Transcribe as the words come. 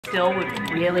Still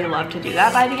would really love to do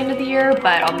that by the end of the year,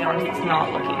 but I'll be honest, it's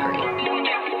not looking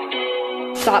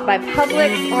great. Stopped by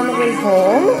Publix on the way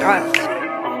home.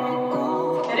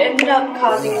 It ended up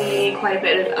causing me quite a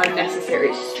bit of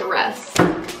unnecessary stress.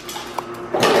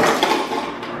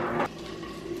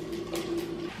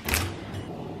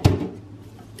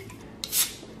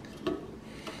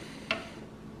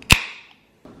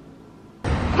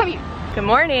 Come here. Good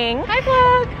morning. Hi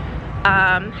vlog.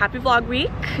 Happy vlog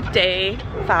week, day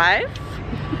 5.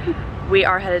 We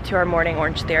are headed to our morning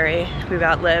Orange Theory. We've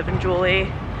got Liv and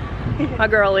Julie, my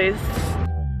girlies.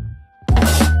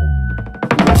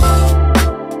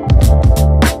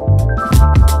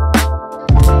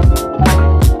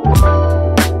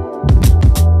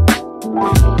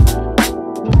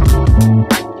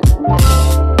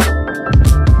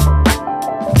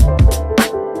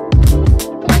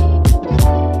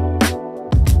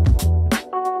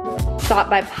 Stopped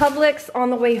by Publix on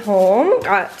the way home.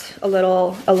 Got a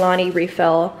little Alani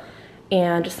refill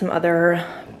and just some other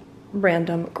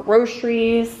random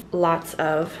groceries. Lots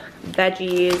of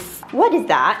veggies. What is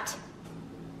that?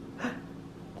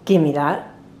 Give me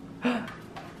that.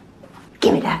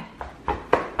 Give me that.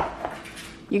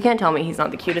 You can't tell me he's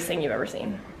not the cutest thing you've ever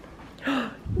seen.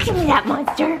 Give me that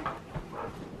monster.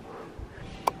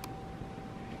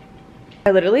 I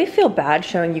literally feel bad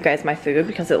showing you guys my food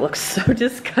because it looks so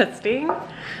disgusting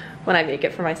when I make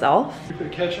it for myself. You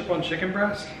put ketchup on chicken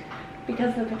breast?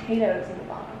 Because the potatoes in the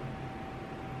bottom.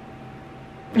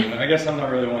 I guess I'm not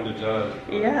really one to judge.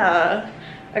 But... Yeah.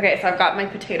 Okay, so I've got my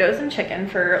potatoes and chicken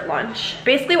for lunch.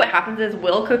 Basically what happens is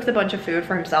Will cooks a bunch of food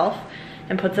for himself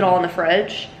and puts it all in the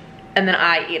fridge, and then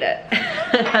I eat it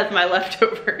as my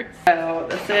leftovers. So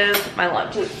this is my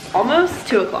lunch. It's almost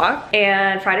 2 o'clock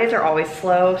and Fridays are always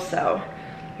slow, so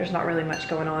there's not really much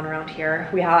going on around here.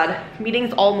 We had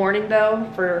meetings all morning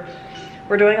though.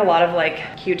 We're doing a lot of like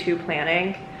Q2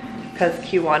 planning because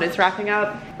Q1 is wrapping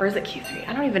up. Or is it Q3?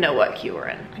 I don't even know what Q we're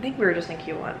in. I think we were just in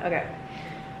Q1. Okay.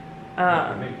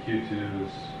 I think Q2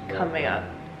 is coming up.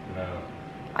 No.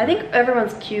 I think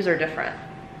everyone's Qs are different.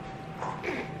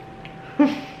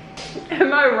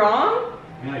 Am I wrong?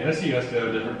 I guess you guys have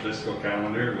a different fiscal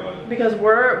calendar, but... Because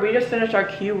we just finished our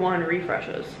Q1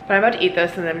 refreshes. But I'm about to eat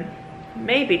this and then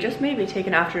maybe, just maybe, take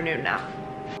an afternoon nap.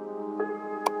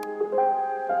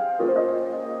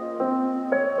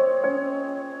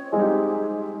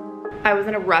 I was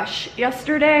in a rush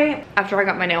yesterday after I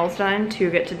got my nails done to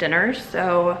get to dinner,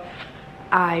 so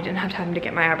I didn't have time to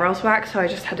get my eyebrows waxed, so I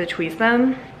just had to tweeze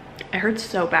them. It hurts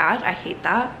so bad, I hate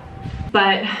that.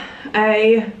 But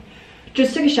I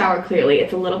just took a shower. Clearly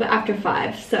it's a little bit after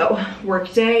 5, so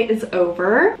workday is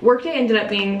over. Workday ended up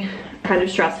being kind of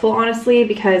stressful, honestly,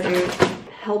 because I'm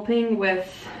helping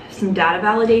with some data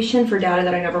validation for data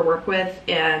that I never work with,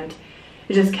 and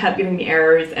it just kept giving me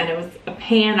errors and it was a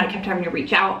pain. I kept having to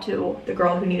reach out to the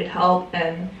girl who needed help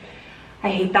and I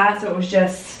hate that. So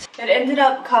it ended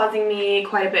up causing me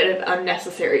quite a bit of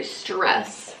unnecessary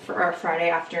stress for our Friday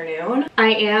afternoon.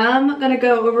 I am gonna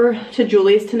go over to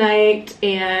Julie's tonight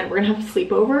and we're gonna have a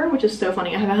sleepover, which is so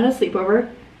funny. I haven't had a sleepover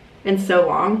in so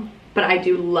long, but I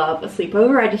do love a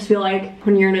sleepover. I just feel like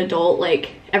when you're an adult,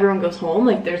 like everyone goes home,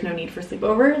 like there's no need for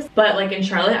sleepovers. But like in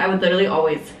Charlotte, I would literally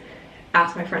always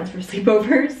ask my friends for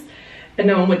sleepovers and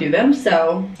no one would do them,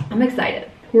 so I'm excited.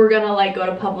 We're gonna like go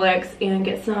to Publix and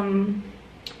get some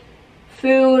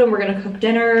food and we're gonna cook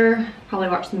dinner, probably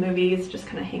watch some movies, just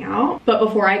kind of hang out. But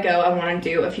before I go, I want to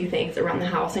do a few things around the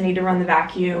house. I need to run the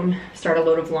vacuum, start a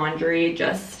load of laundry,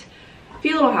 just a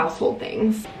few little household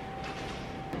things.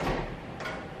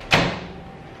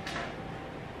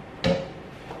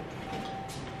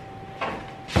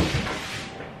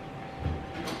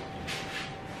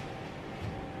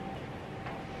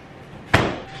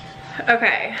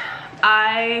 Okay,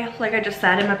 like I just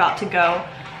said, I'm about to go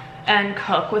and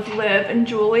cook with Liv and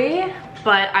Julie,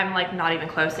 but I'm like not even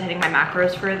close to hitting my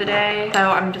macros for the day.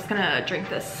 So I'm just gonna drink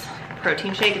this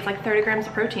protein shake. It's like 30 grams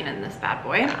of protein in this bad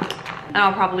boy. And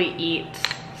I'll probably eat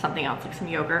something else, like some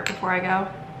yogurt before I go.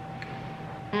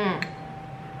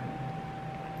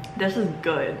 This is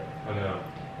good. I know.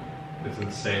 It's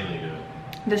insanely good.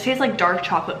 This tastes like dark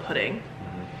chocolate pudding.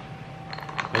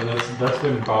 And that's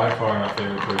been by far my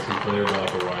favorite protein flavor,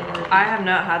 like a wine RP. I have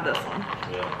not had this one.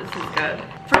 Yeah. This is good.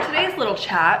 For today's little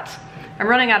chat, I'm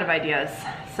running out of ideas.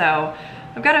 So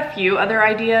I've got a few other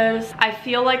ideas. I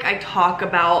feel like I talk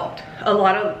about a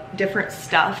lot of different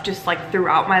stuff just like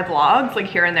throughout my vlogs. Like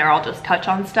here and there I'll just touch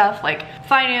on stuff like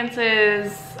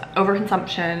finances,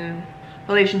 overconsumption,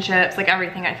 relationships, like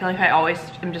everything. I feel like I always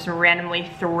am just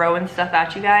randomly throwing stuff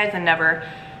at you guys and never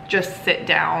just sit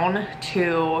down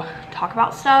to talk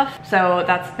about stuff. So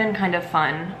that's been kind of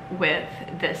fun with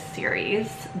this series,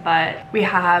 but we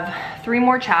have 3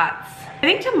 more chats. I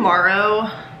think tomorrow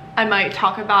I might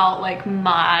talk about like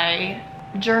my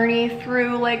journey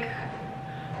through like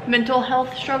mental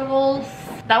health struggles.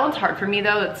 That one's hard for me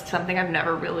though. It's something I've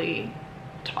never really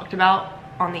talked about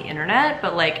on the internet,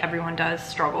 but like everyone does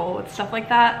struggle with stuff like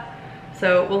that.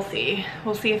 So we'll see.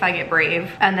 We'll see if I get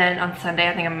brave. And then on Sunday,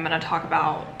 I think I'm gonna talk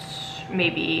about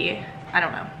maybe, I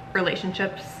don't know,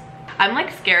 relationships. I'm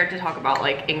like scared to talk about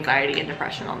like anxiety and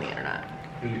depression on the internet.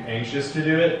 Are you anxious to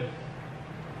do it?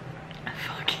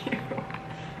 Fuck you.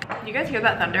 You guys hear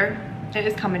that thunder? It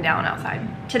is coming down outside.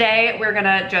 Today, we're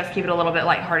gonna just keep it a little bit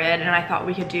lighthearted, and I thought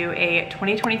we could do a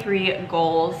 2023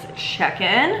 goals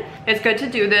check-in. It's good to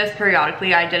do this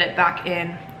periodically. I did it back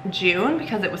in June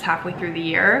because it was halfway through the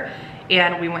year,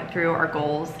 and we went through our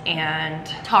goals and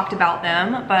talked about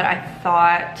them, but I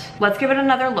thought let's give it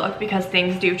another look because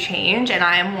things do change, and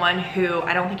I am one who,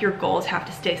 I don't think your goals have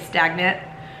to stay stagnant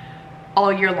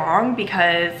all year long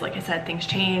because like I said, things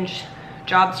change,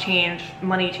 jobs change,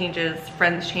 money changes,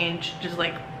 friends change, just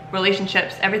like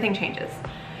relationships, everything changes.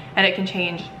 And it can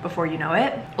change before you know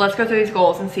it. Let's go through these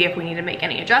goals and see if we need to make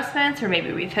any adjustments or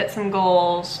maybe we've hit some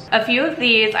goals. A few of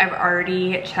these I've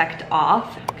already checked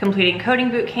off. Completing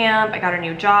coding boot camp, I got a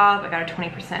new job, I got a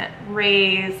 20%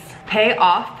 raise. Pay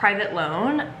off private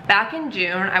loan. Back in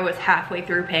June, I was halfway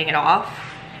through paying it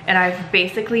off and I've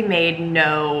basically made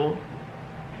no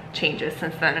changes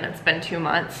since then, and it's been 2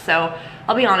 months. So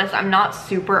I'll be honest, I'm not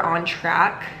super on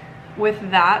track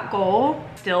with that goal.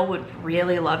 Still would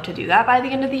really love to do that by the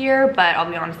end of the year, but I'll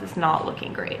be honest, it's not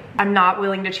looking great. I'm not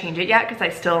willing to change it yet because I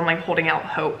still am like holding out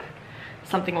hope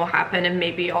something will happen and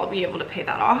maybe I'll be able to pay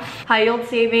that off. High yield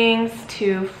savings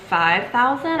to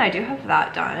 5,000. I do have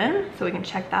that done, so we can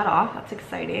check that off. That's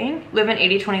exciting. Live an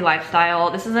 80-20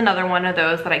 lifestyle. This is another one of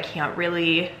those that I can't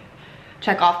really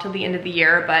check off till the end of the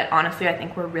year, but honestly, I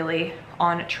think we're really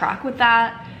on track with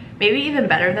that. Maybe even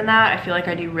better than that. I feel like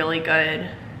I do really good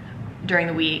during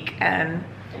the week, and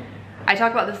I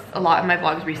talk about this a lot in my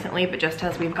vlogs recently, but just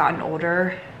as we've gotten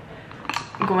older,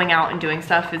 going out and doing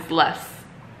stuff is less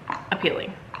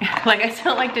appealing. Like, I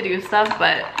still like to do stuff,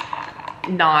 but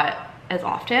not as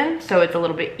often, so it's a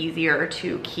little bit easier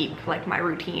to keep like my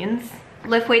routines.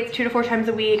 Lift weights 2 to 4 times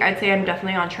a week. I'd say I'm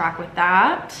definitely on track with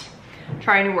that.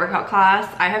 Try a new workout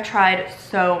class. I have tried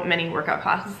so many workout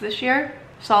classes this year.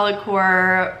 Solid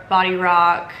core, body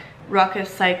rock, ruckus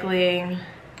cycling,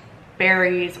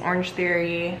 berries, Orange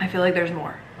Theory. I feel like there's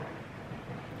more.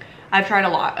 I've tried a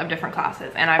lot of different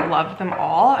classes and I've loved them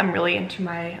all. I'm really into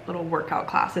my little workout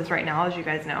classes right now, as you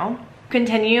guys know.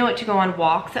 Continue to go on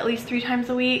walks at least 3 times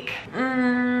a week.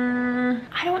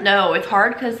 I don't know, it's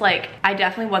hard because like I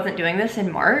definitely wasn't doing this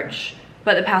in March,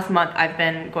 but the past month I've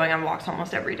been going on walks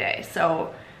almost every day.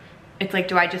 So it's like,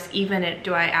 do I just even it?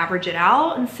 Do I average it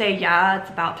out and say, yeah, it's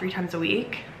about 3 times a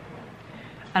week?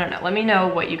 I don't know, let me know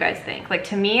what you guys think. Like,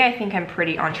 to me, I think I'm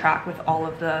pretty on track with all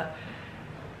of the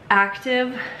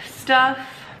active stuff.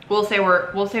 We'll say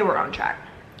we're on track.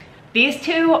 These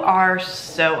 2 are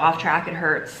so off track, it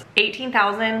hurts.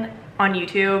 18,000 on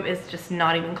YouTube is just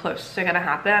not even close to gonna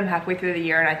happen. I'm halfway through the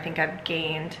year and I think I've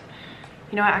gained,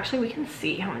 you know what, actually we can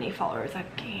see how many followers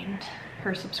I've gained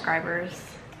or subscribers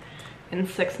in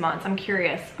 6 months. I'm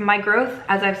curious. My growth,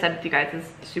 as I've said with you guys,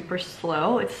 is super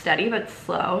slow. It's steady, but it's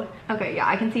slow. Okay, yeah,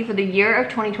 I can see for the year of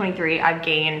 2023, I've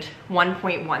gained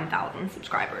 1.1 thousand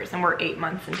subscribers and we're 8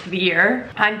 months into the year.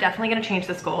 I'm definitely gonna change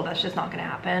this goal. That's just not gonna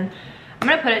happen. I'm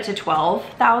gonna put it to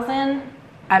 12,000.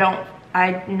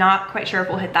 I'm not quite sure if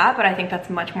we'll hit that, but I think that's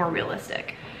much more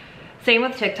realistic. Same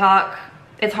with TikTok.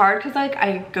 It's hard because like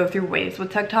I go through waves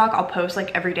with TikTok. I'll post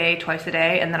like every day, twice a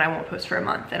day, and then I won't post for a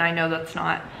month. And I know that's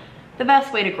not the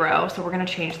best way to grow. So we're gonna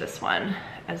change this one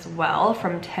as well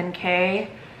from 10K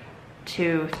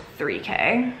to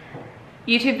 3K.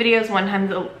 YouTube videos 1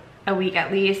 time a week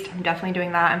at least. I'm definitely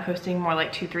doing that. I'm posting more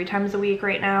like 2-3 times a week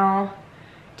right now.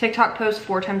 TikTok posts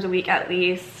 4 times a week at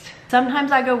least.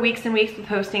 Sometimes I go weeks and weeks with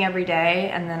posting every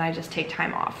day and then I just take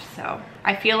time off. So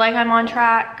I feel like I'm on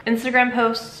track. Instagram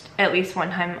posts at least 1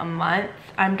 time a month.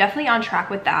 I'm definitely on track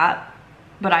with that,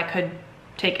 but I could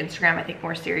take Instagram, I think,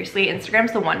 more seriously.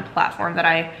 Instagram's the one platform that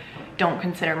I don't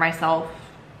consider myself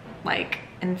like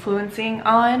influencing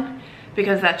on,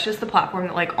 because that's just the platform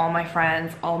that like all my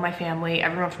friends, all my family,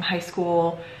 everyone from high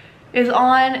school is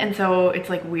on. And so it's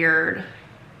like weird.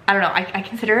 I don't know, I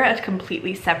consider it a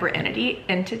completely separate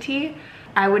entity.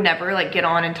 I would never like get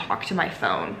on and talk to my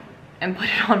phone and put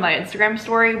it on my Instagram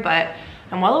story, but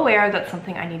I'm well aware that's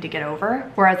something I need to get over.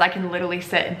 Whereas I can literally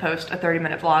sit and post a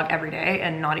 30-minute vlog every day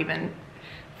and not even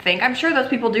think. I'm sure those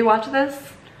people do watch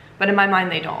this, but in my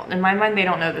mind they don't. In my mind they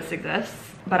don't know this exists,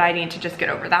 but I need to just get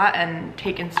over that and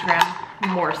take Instagram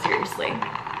more seriously.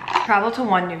 Travel to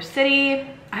one new city.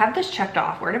 I have this checked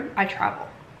off. Where did I travel?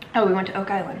 Oh, we went to Oak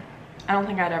Island. I don't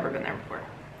think I'd ever been there before.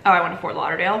 Oh, I went to Fort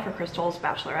Lauderdale for Crystal's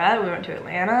bachelorette. We went to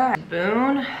Atlanta,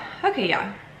 Boone. Okay,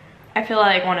 yeah. I feel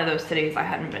like one of those cities I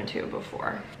hadn't been to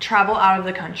before. Travel out of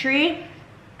the country.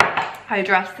 I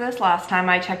addressed this last time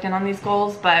I checked in on these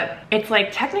goals, but it's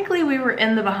like technically we were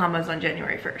in the Bahamas on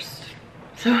January 1st.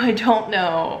 So I don't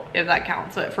know if that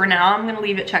counts. But for now, I'm gonna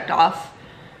leave it checked off,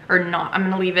 or not. I'm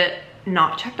gonna leave it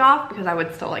not checked off because I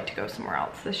would still like to go somewhere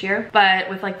else this year. But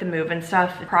with like the move and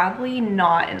stuff, probably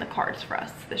not in the cards for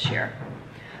us this year.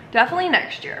 Definitely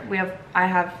next year. I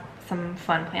have some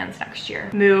fun plans next year.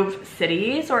 Move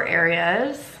cities or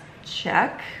areas,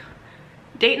 check.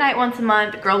 Date night once a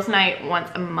month, girls night once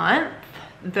a month.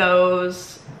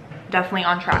 Those, definitely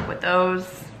on track with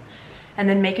those. And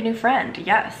then make a new friend,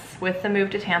 yes. With the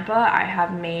move to Tampa, I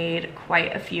have made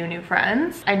quite a few new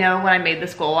friends. I know when I made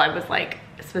this goal, I was like,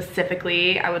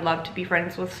 specifically, I would love to be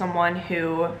friends with someone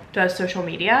who does social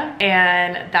media,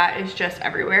 and that is just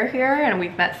everywhere here, and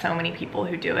we've met so many people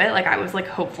who do it. Like, I was like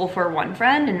hopeful for one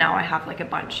friend, and now I have like a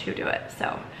bunch who do it,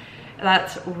 so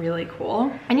that's really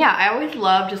cool. And yeah, I always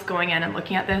love just going in and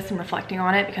looking at this and reflecting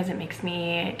on it because it makes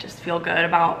me just feel good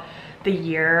about the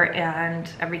year and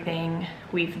everything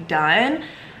we've done.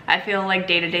 I feel like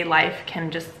day-to-day life can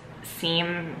just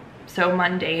seem so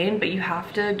mundane, but you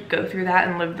have to go through that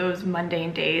and live those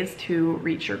mundane days to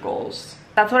reach your goals.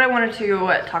 That's what I wanted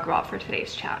to talk about for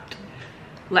today's chat.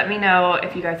 Let me know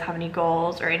if you guys have any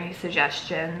goals or any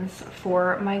suggestions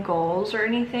for my goals or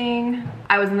anything.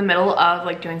 I was in the middle of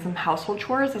like doing some household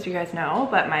chores, as you guys know,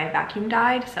 but my vacuum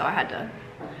died, so I had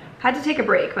to take a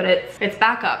break, but it's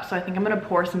back up. So I think I'm gonna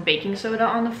pour some baking soda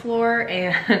on the floor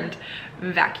and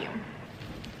vacuum.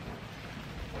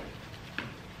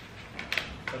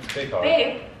 Let's take off.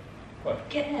 Babe, What?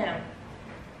 get him.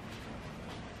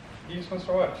 He just wants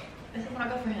to watch. This is not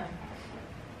good for him.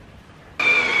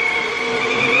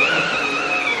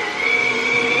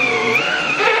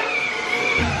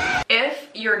 If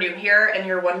you're new here and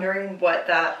you're wondering what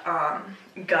that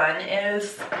gun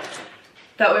is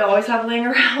that we always have laying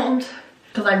around,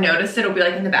 because I've noticed it'll be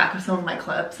like in the back of some of my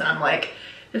clips, and I'm like,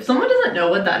 if someone doesn't know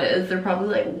what that is, they're probably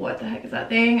like, what the heck is that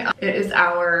thing? It is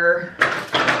our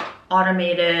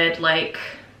automated like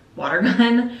water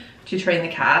gun to train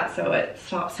the cat, so it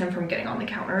stops him from getting on the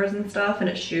counters and stuff, and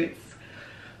it shoots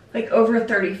like over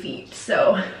 30 feet,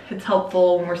 so it's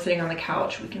helpful when we're sitting on the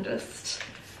couch. We can just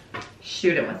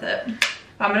shoot him with it.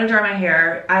 I'm gonna dry my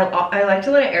hair. I like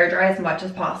to let it air dry as much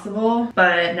as possible,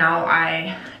 but now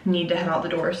I need to head out the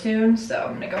door soon, so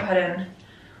I'm gonna go ahead and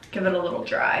give it a little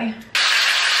dry.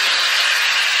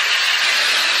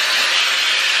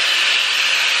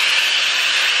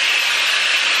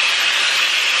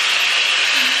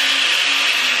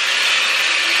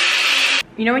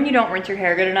 You know when you don't rinse your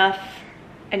hair good enough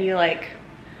and you like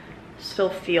still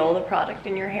feel the product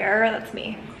in your hair? That's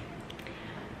me.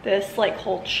 This like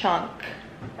whole chunk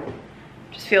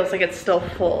just feels like it's still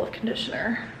full of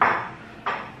conditioner.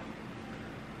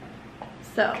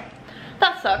 So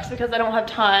that sucks because I don't have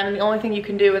time, and the only thing you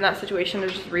can do in that situation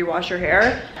is just rewash your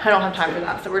hair. I don't have time for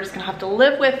that, so we're just gonna have to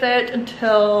live with it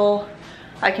until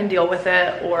I can deal with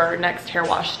it, or next hair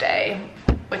wash day,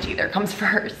 which either comes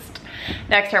first.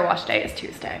 Next hair wash day is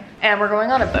Tuesday. And we're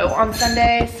going on a boat on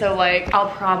Sunday, so like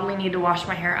I'll probably need to wash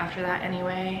my hair after that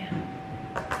anyway.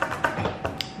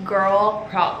 Girl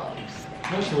problems.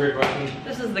 That's a weird question.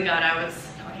 This is the gun I was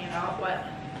talking about.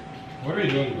 What are we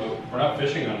doing? We're not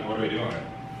fishing on it. What are we doing?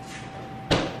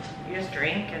 You just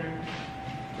drink and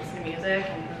listen to music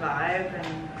and vibe,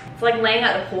 and it's like laying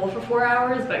at the pool for 4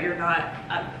 hours, but you're not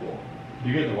at the pool. Do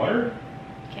you get in the water?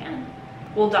 You can.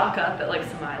 We'll dock up at like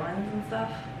some islands and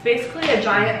stuff. It's basically a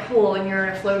giant pool and you're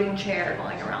in a floating chair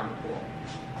going around the pool.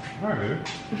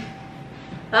 Alright.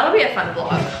 That'll be a fun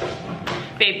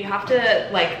vlog. Babe, you have to,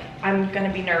 like, I'm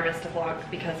gonna be nervous to vlog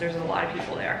because there's a lot of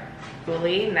people there.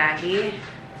 Julie, Maggie,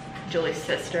 Julie's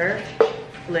sister,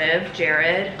 Liv,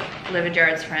 Jared, Liv and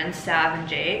Jared's friends, Sav and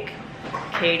Jake,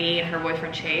 Katie and her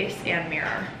boyfriend Chase, and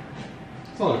Mira.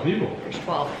 That's a lot of people. There's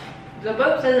 12. The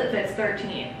boat says it fits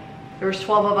 13. There was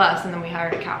 12 of us, and then we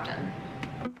hired a captain.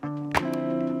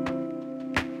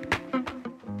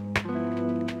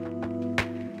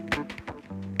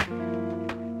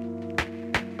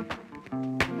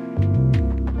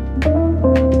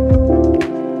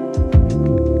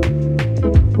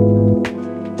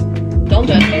 Don't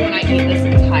judge me when I eat this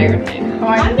entire thing. Oh,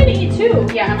 I'm gonna eat too.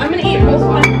 Yeah, I'm gonna eat this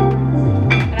one.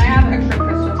 And I have extra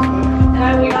Krista food.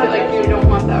 that you feel like you don't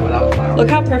want that without flour. Look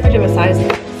how perfect of a size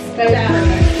it is. That is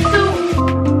perfect.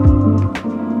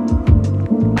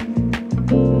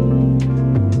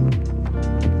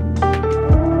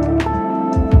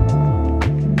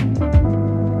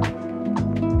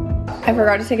 I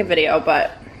forgot to take a video,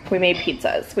 but we made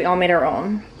pizzas. We all made our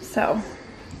own. So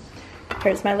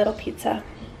here's my little pizza.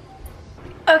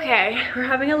 Okay, we're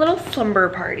having a little slumber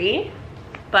party,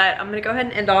 but I'm gonna go ahead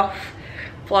and end off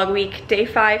vlog week day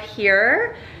 5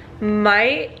 here.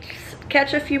 Might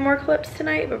catch a few more clips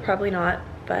tonight, but probably not,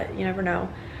 but you never know.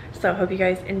 So hope you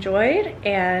guys enjoyed,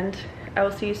 and I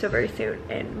will see you so very soon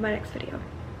in my next video.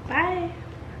 Bye.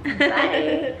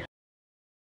 Bye.